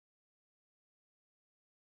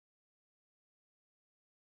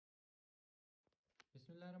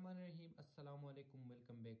अस्सलाम वालेकुम,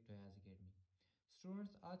 welcome back to Ayaz academy.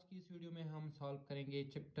 Students, आज की इस वीडियो में हम सॉल्व करेंगे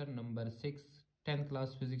chapter number 6 10th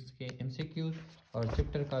class physics के एमसीक्यूज। और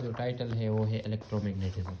चैप्टर का जो टाइटल है वो है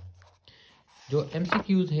इलेक्ट्रोमैग्नेटिज्म। जो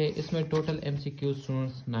एमसीक्यूज है इसमें टोटल एमसीक्यूज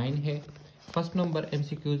स्टूडेंट्स 9 है। फर्स्ट नंबर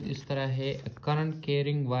एमसीक्यूज इस तरह है, current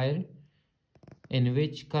carrying wire in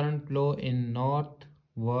which current flow in north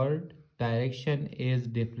world direction is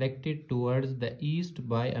deflected towards the east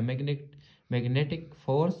by a magnetic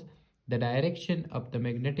force. The direction of the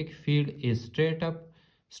magnetic field is straight up,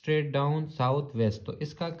 straight down, south west. तो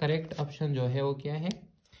इसका correct option जो है वो क्या है?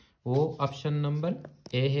 वो option number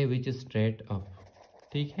A है, which is straight up.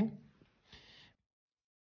 ठीक है।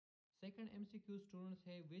 सेकंड एमसीक्यू स्टूडेंट्स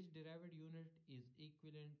है, विच derived unit is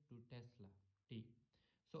equivalent to Tesla. ठीक।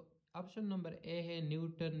 सो ऑप्शन नंबर ए है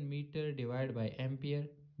Newton metre divide by ampere,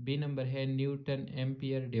 B number है Newton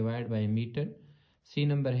ampere divide by metre, C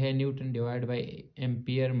number है Newton divide by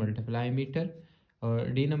ampere multiply metre, और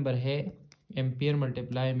D number है ampere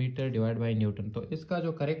multiply metre divide by Newton. तो इसका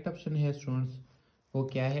जो correct option है students वो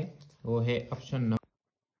क्या है? वो है ऑप्शन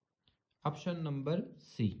नंबर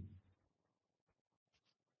सी,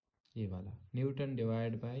 ये वाला, Newton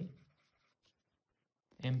divide by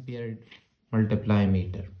ampere multiply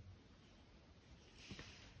metre.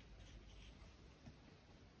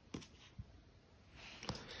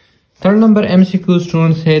 Third number MCQ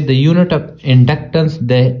students है, the unit of inductance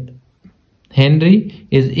the Henry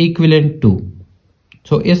is equivalent to.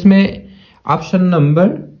 सो इसमें option number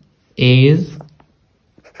A is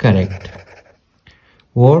correct,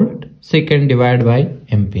 volt second divide by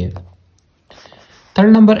ampere.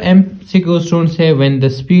 Third number MCQ students है, when the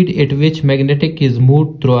speed at which magnetic is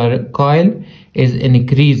moved through a coil is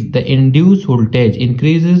increase, the induced voltage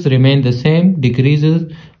increases, remain the same, decreases,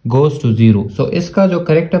 goes to zero. सो इसका जो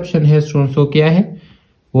correct option है students वो क्या है?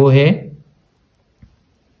 वो है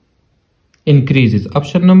increases,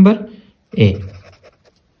 option number A.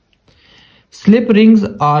 Slip rings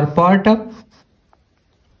are part of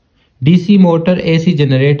DC motor, AC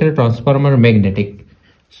generator, transformer,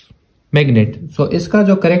 magnet. सो इसका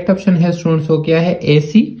जो करेक्ट ऑप्शन है स्टूडेंट्स वो क्या है?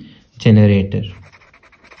 AC generator.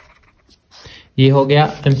 ये हो गया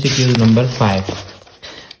MCQ number 5।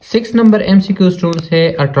 6 number MCQ students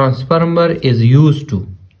है, a transformer is used to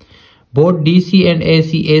both DC and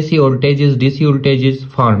AC voltages, DC voltages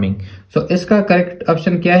forming. सो इसका करेक्ट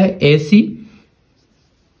ऑप्शन क्या है? AC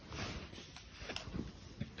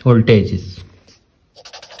voltages.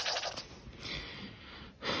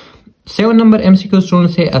 7 number MCQ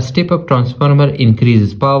students है, a step up transformer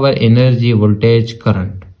increases power, energy, voltage,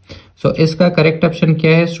 current. सो इसका correct option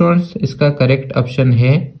क्या है students? इसका correct option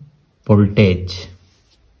है voltage.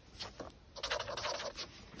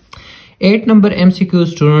 8 number MCQ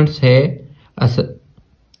students है,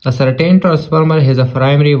 a certain transformer has a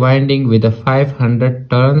primary winding with a 500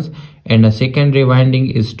 turns and a secondary winding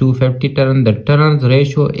is 250 turns. The turns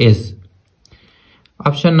ratio is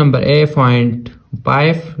option number A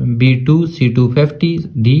 0.5, B 2, C 250,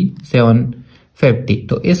 D 750।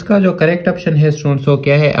 तो इसका जो correct option है students वो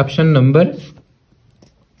क्या है? Option number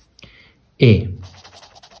A.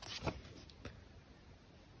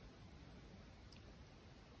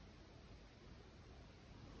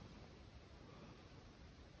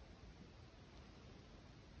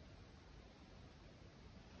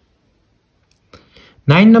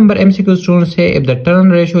 Nine number MCQ students है, if the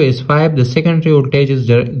turn ratio is 5, the secondary voltage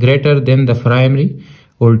is greater than the primary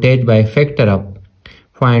voltage by factor of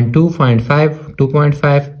 0.2, 0.5,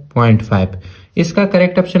 2.5, 0.5। इसका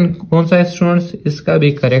correct option कौन सा है स्टूडेंट्स? इसका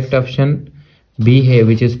भी करेक्ट ऑप्शन बी है,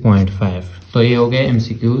 विच इज 0.5। तो ये हो गए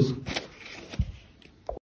एमसीक्यूज